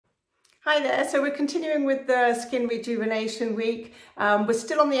Hi there, so we're continuing with the Skin Rejuvenation Week. We're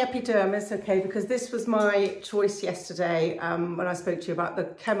still on the epidermis, okay, because this was my choice yesterday when I spoke to you about the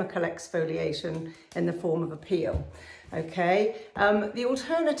chemical exfoliation in the form of a peel. Okay, the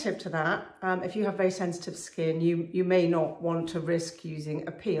alternative to that, if you have very sensitive skin, you may not want to risk using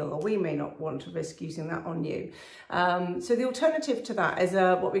a peel, or we may not want to risk using that on you. So the alternative to that is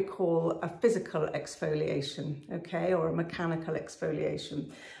what we call a physical exfoliation, okay, or a mechanical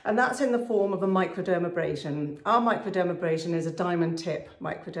exfoliation. And that's in the form of a microdermabrasion. Our microdermabrasion is a diamond tip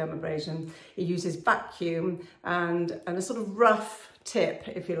microdermabrasion. It uses vacuum and a sort of rough tip,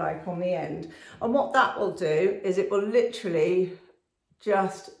 if you like, on the end. And what that will do is it will literally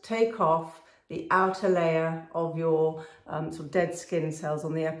just take off the outer layer of your sort of dead skin cells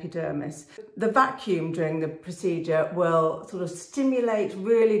on the epidermis. The vacuum during the procedure will sort of stimulate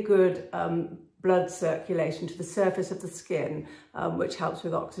really good blood circulation to the surface of the skin, which helps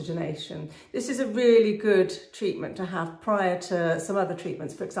with oxygenation. This is a really good treatment to have prior to some other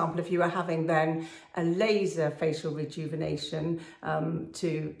treatments. For example, if you are having then a laser facial rejuvenation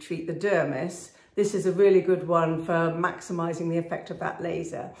to treat the dermis, this is a really good one for maximising the effect of that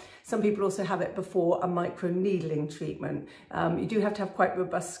laser. Some people also have it before a microneedling treatment. You do have to have quite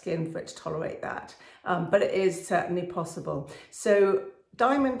robust skin for it to tolerate that, but it is certainly possible. So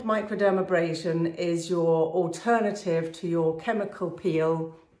diamond microdermabrasion is your alternative to your chemical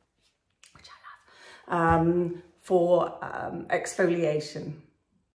peel, which I love, for exfoliation.